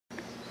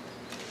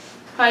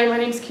Hi, my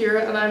name's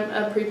Kira and I'm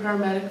a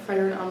Paramedic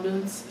Fire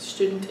Ambulance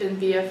student in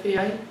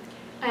BFEI.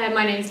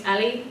 My name's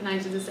Ellie and I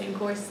did the same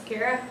course as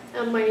Kira.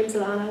 And my name's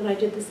Alana and I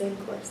did the same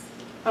course.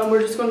 And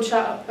we're just going to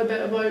chat a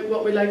bit about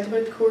what we liked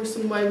about the course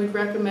and why we'd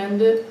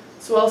recommend it.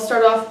 So I'll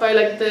start off by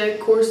the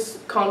course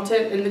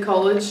content in the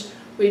college.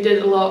 We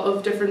did a lot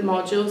of different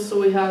modules, so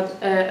we had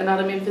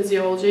anatomy and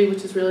physiology,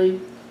 which is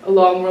really a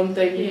long run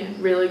thing,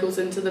 really goes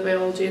into the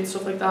biology and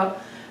stuff like that.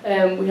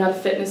 We had a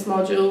fitness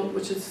module,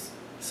 which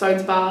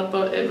sounds bad,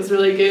 but it was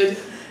really good.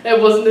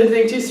 It wasn't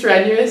anything too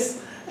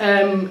strenuous.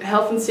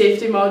 Health and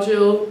safety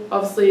module,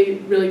 obviously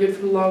really good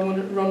for the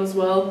long run as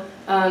well.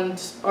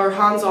 And our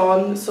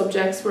hands-on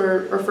subjects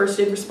were our first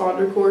aid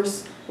responder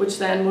course, which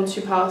then once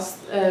you pass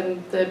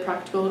the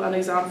practical and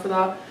exam for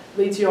that,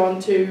 leads you on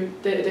to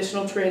the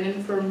additional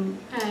training from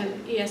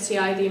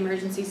ESTI, the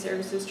Emergency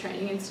Services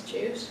Training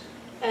Institute.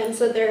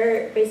 So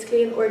they're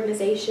basically an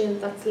organisation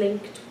that's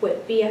linked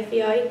with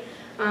BFEI,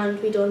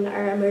 and we done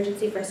our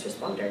emergency first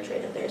responder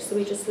training there. So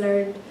we just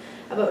learned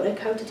about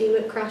how to deal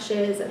with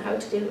crashes and how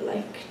to deal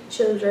with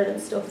children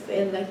and stuff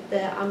in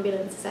the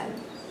ambulance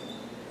setting.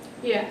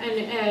 Yeah,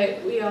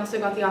 and we also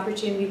got the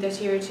opportunity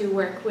this year to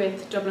work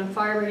with Dublin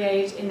Fire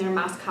Brigade in their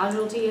Mass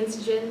Casualty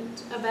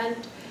Incident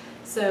event.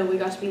 So we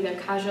got to be the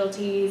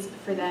casualties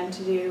for them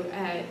to do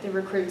the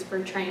recruits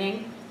for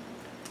training.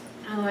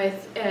 And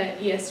with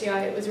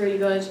ESTI, it was really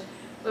good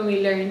when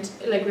we learned,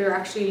 we were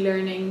actually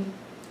learning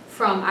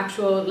from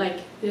actual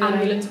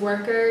ambulance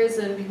workers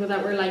and people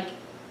that were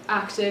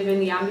active in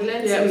the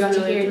ambulance. Yeah, so we got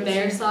really to hear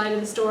their side of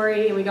the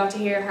story, and we got to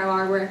hear how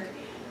our work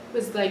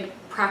was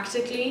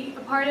practically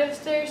a part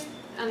of theirs,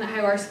 and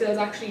how our skills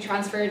actually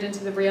transferred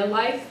into the real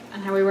life,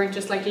 and how we weren't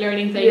just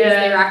learning things,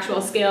 they were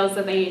actual skills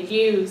that they had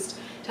used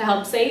to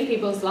help save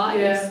people's lives.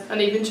 Yeah,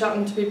 and even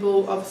chatting to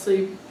people,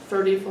 obviously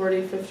 30,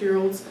 40,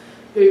 50-year-olds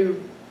who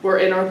were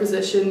in our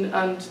position,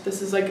 and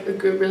this is a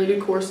really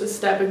good course, a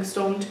stepping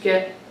stone to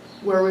get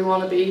where we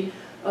want to be.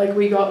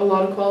 We got a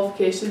lot of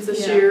qualifications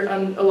this year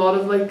and a lot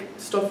of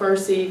stuff for our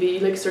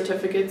CV,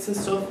 certificates and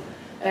stuff.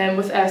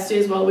 With ST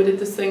as well, we did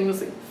this thing,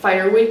 was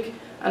Fire Week,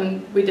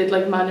 and we did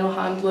manual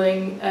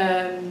handling,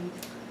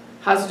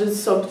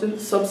 hazardous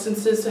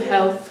substances to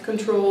health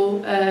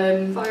control,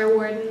 fire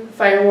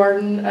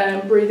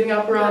warden, breathing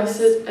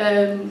apparatus,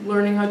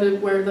 learning how to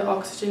wear the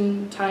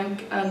oxygen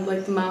tank and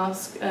the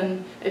mask,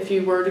 and if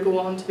you were to go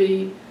on to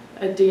be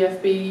a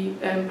DFB,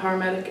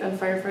 paramedic and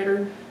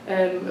firefighter.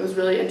 It was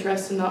really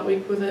interesting that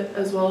week with it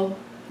as well.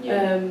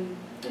 Yeah.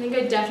 I think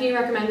I definitely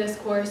recommend this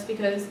course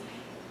because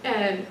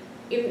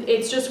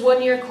it's just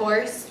 1 year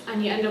course,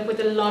 and you end up with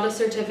a lot of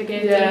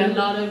certificates and a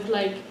lot of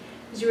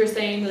as you were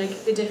saying,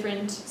 the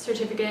different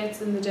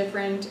certificates and the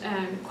different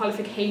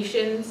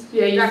qualifications.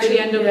 Yeah, you actually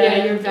end up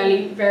you're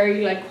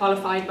very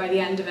qualified by the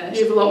end of it.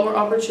 You have a lot more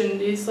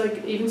opportunities,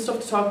 even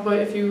stuff to talk about.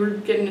 If you were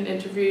getting an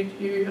interview,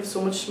 you have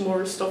so much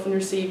more stuff on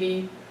your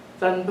CV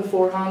than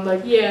beforehand.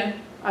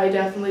 I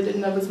definitely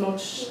didn't have as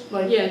much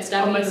it's definitely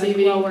on my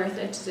CV. Well worth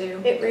it to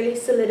do. It really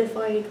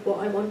solidified what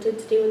I wanted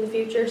to do in the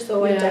future,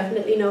 so I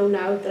definitely know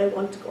now that I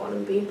want to go on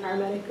and be a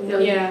paramedic.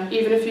 And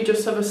even if you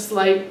just have a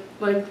slight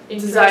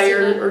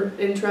desire or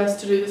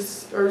interest to do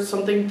this or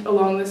something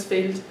along this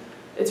field,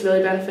 it's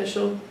really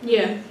beneficial.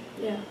 Yeah.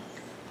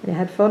 You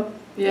had fun?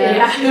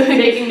 Yeah.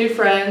 Making new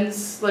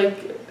friends,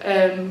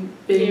 being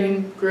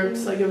in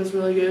groups, it was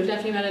really good.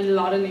 Definitely met a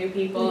lot of new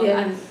people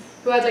and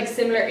who had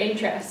similar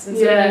interests and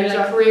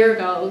career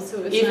goals. So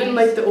it was even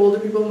nice. The older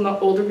people,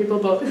 not older people,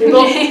 but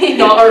people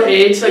not our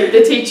age,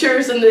 the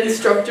teachers and the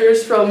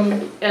instructors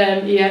from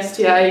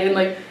ESTI,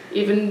 and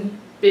even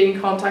being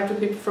in contact with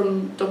people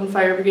from Dublin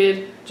Fire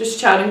Brigade, just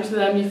chatting to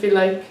them, you feel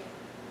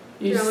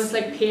you're almost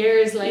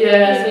peers,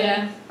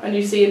 and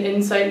you see an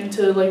insight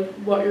into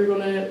what you're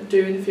gonna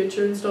do in the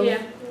future and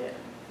stuff.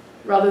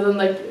 Rather than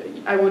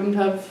I'm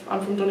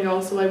from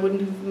Donegal, so I wouldn't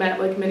have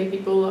met many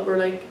people that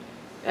were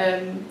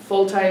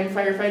full-time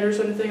firefighters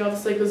or anything,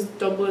 obviously, because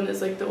Dublin is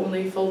the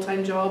only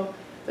full-time job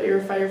that you're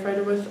a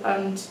firefighter with,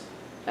 and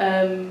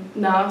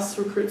NAS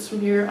recruits from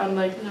here, and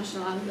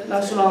National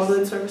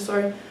Ambulance Service,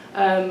 sorry.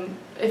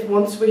 If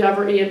once we have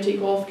our EMT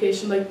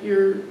qualification,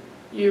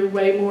 you're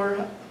way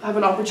more have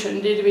an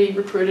opportunity to be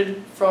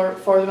recruited for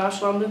the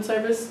National Ambulance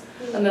Service,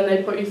 and then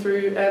they put you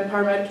through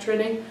paramedic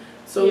training.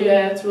 So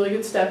it's a really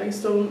good stepping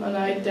stone, and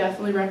I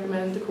definitely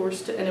recommend the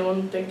course to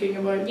anyone thinking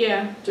about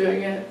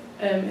doing it,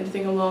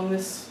 anything along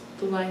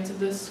the lines of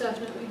this.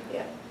 Definitely.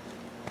 Yeah.